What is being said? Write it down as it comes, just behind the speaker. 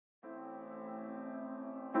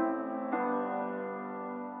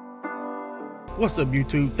What's up,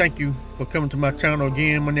 YouTube? Thank you for coming to my channel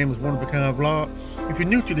again. My name is One of a Kind Vlog. If you're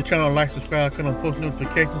new to the channel, like, subscribe, turn on post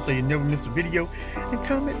notifications so you never miss a video, and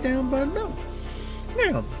comment down below.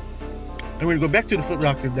 Now, I'm going to go back to the Foot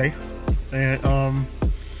Locker today and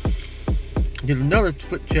get another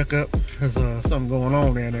foot checkup. There's something going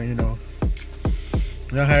on down there, you know.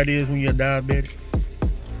 You know how it is when you're diabetic?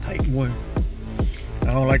 Type 1. I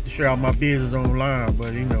don't like to share all my business online,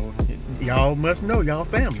 but you know, y'all must know, y'all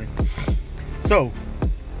family. So,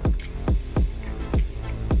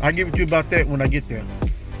 I'll give it to you about that when I get there.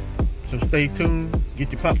 So stay tuned, get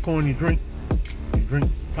your popcorn, your drink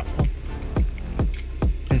popcorn,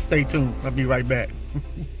 and stay tuned. I'll be right back.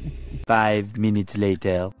 5 minutes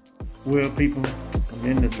later. Well, people, I'm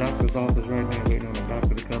in the doctor's office right now, waiting on the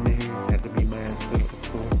doctor to come in here. Have to be masked up,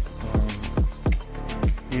 of course.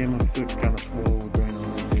 Yeah, my foot kind of swole, drain a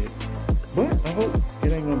little bit. But I hope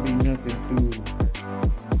it ain't gonna be nothing too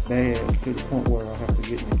bad to the point where I have to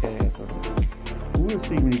get in the cast. We'll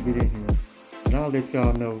see when he get in here. And I'll let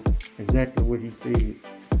y'all know exactly what he said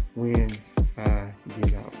when I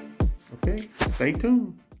get out. Okay? Stay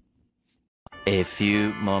tuned. A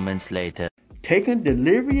few moments later. Taking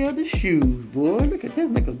delivery of the shoes, boy. Look at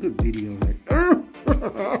that, make a good video. Like,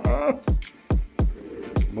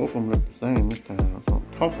 both of them look the same this time. That's what I'm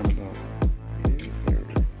talking about. Yes, sir.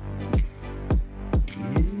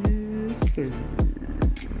 Yes, sir.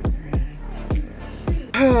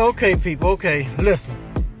 Okay, people, okay, listen.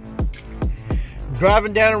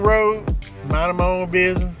 Driving down the road, minding my own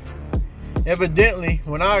business. Evidently,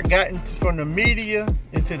 when I got from the media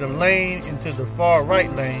into the lane, into the far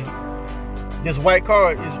right lane, this white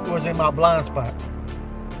car was in my blind spot.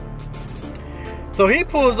 So he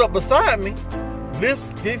pulls up beside me,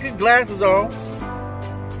 takes his glasses off,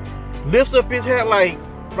 lifts up his head like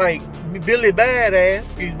Billy Badass,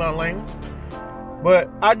 excuse my language. But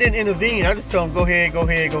I didn't intervene. I just told him, go ahead,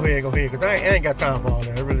 because I ain't got time for all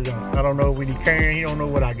that. I really don't. I don't know what he carrying. He don't know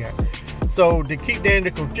what I got. So to keep that in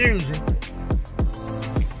the confusion,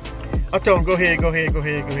 I told him, go ahead.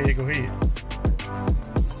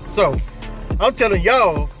 So I'm telling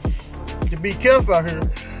y'all to be careful out here.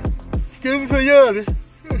 Excuse me for y'all.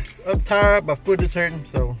 I'm tired. My foot is hurting.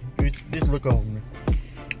 So just look over me.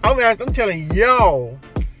 I'm telling y'all,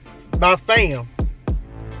 my fam,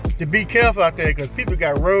 to be careful out there, because people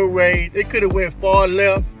got road rage. It could have went far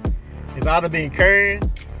left if I'd have been carrying,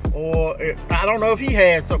 or I don't know if he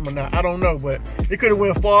had something or not. I don't know, but it could have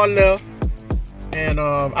went far left, and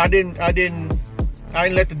I didn't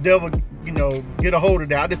let the devil, you know, get a hold of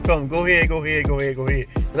that. I just told him, go ahead, because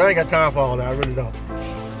I ain't got time for all that. I really don't.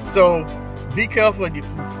 So be careful.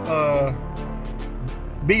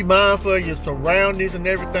 Be mindful of your surroundings and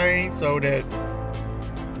everything, so that,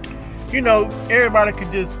 you know, everybody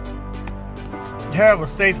can just have a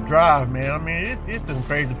safe drive, man. I mean, it's some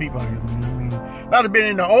crazy people out here. I mean, I'd have been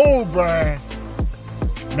in the old Brian.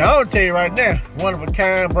 Now, I'll tell you right now, One of a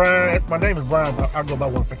Kind Brian. My name is Brian, but I go by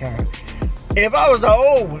One of a Kind. If I was the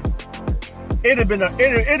old one, it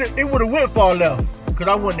would have went far left, because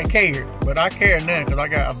I wouldn't have cared. But I care now, because I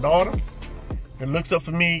got a daughter that looks up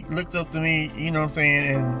to me, you know what I'm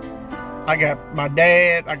saying? And I got my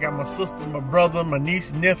dad, I got my sister, my brother, my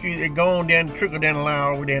niece and nephew. They go on down, trickle down the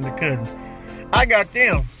line over there in the cousin. I got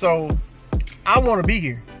them, so I want to be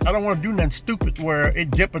here. I don't want to do nothing stupid where it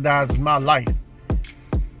jeopardizes my life.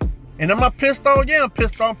 And am I pissed off? Yeah, I'm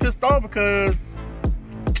pissed off because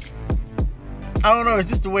I don't know. It's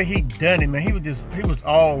just the way he done it, man. He was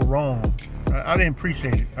all wrong. I didn't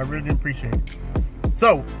appreciate it. I really didn't appreciate it.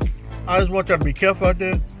 So I just want y'all to be careful out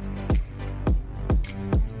there.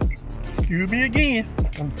 Excuse me again.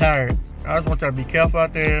 I'm tired. I just want y'all to be careful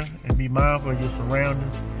out there and be mindful of your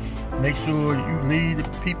surroundings. Make sure you leave the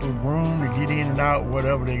people room to get in and out,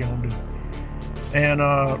 whatever they're gonna do. And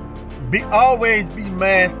always be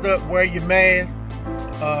masked up. Wear your mask.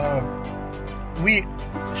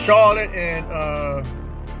 Charlotte and I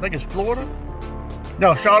think it's Florida.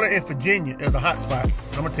 No, Charlotte and Virginia is a hot spot.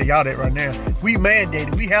 I'm gonna tell y'all that right now. We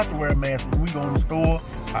mandated. We have to wear a mask when we go in the store,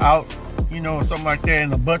 out, you know, something like that,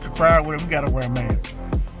 in a bunch of crowd, whatever. We gotta wear a mask.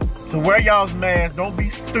 So wear y'all's mask. Don't be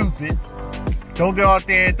stupid. Don't go out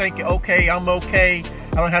there and thinking, okay, I'm okay.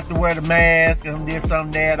 I don't have to wear the mask. I'm this, I'm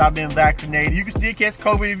that. I've been vaccinated. You can still catch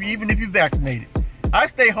COVID even if you're vaccinated. I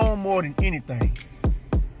stay home more than anything.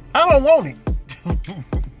 I don't want it.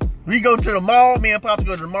 We go to the mall. Me and Pops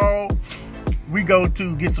go to the mall. We go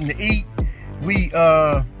to get something to eat. We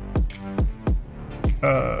let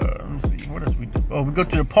me see, what else we do? Oh, we go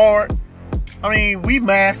to the park. I mean, we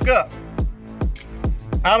mask up.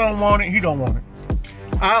 I don't want it. He don't want it.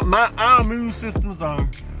 Our immune systems are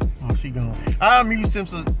Oh, she gone. Our immune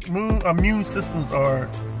systems are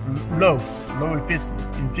low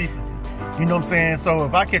efficiency. You know what I'm saying? So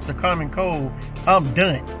if I catch a common cold, I'm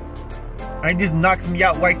done. It just knocks me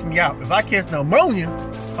out, wipes me out. If I catch pneumonia,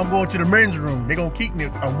 I'm going to the emergency room. They're going to keep me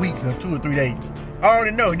a week or 2 or 3 days. I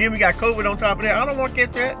already know. Then we got COVID on top of that. I don't want to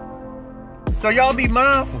catch that. So y'all be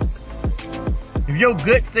mindful. If your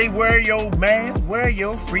gut say wear your mask, wear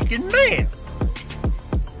your freaking mask.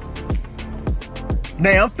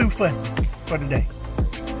 Now I'm through fussing for the day.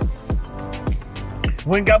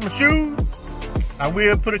 Went and got my shoes. I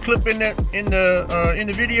will put a clip in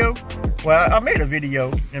the video. Well, I made a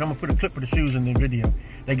video, and I'm gonna put a clip of the shoes in the video.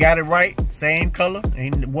 They got it right, same color,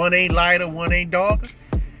 and one ain't lighter, one ain't darker.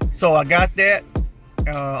 So I got that.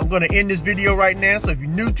 I'm gonna end this video right now. So if you're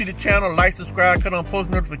new to the channel, like, subscribe, cut on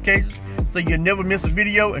post notifications so you'll never miss a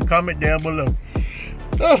video, and comment down below.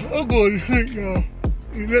 I'm going to sleep, y'all.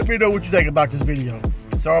 Let me know what you think about this video.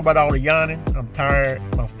 Sorry about all the yawning. I'm tired.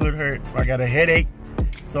 My foot hurt. I got a headache.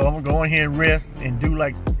 So I'm gonna go in here and rest and do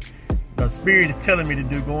like the spirit is telling me to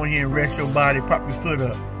do. Go in here and rest your body, prop your foot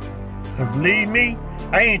up. Cause believe me,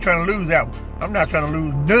 I ain't trying to lose that one. I'm not trying to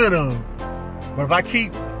lose none of them. But if I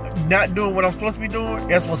keep not doing what I'm supposed to be doing,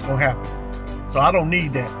 that's what's gonna happen. So I don't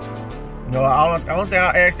need that. You know, the only thing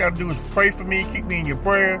I ask y'all to do is pray for me, keep me in your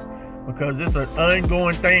prayers, because it's an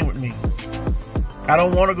ongoing thing with me. I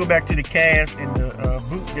don't want to go back to the cast and the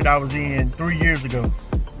boot that I was in 3 years ago.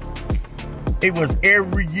 It was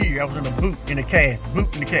every year I was in a boot in a cast,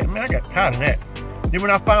 boot in the cast. Man, I got tired of that. Then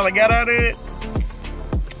when I finally got out of it,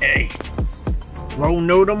 hey, won't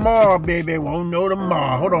know tomorrow, baby. Won't know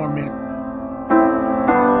tomorrow. Hold on a minute.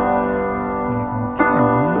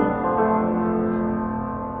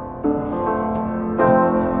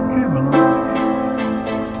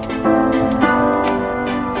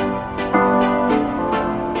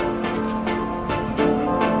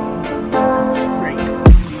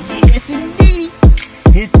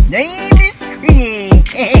 His name is Chris.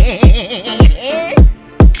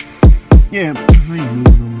 Yeah, I ain't moving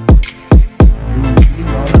no more.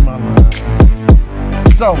 Leave all in my mind.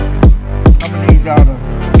 So, I'm gonna need y'all to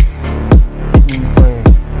keep me in prayer.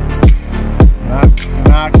 And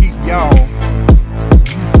I keep y'all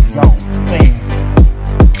staying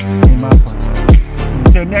in my prayer.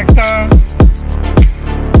 Until next time,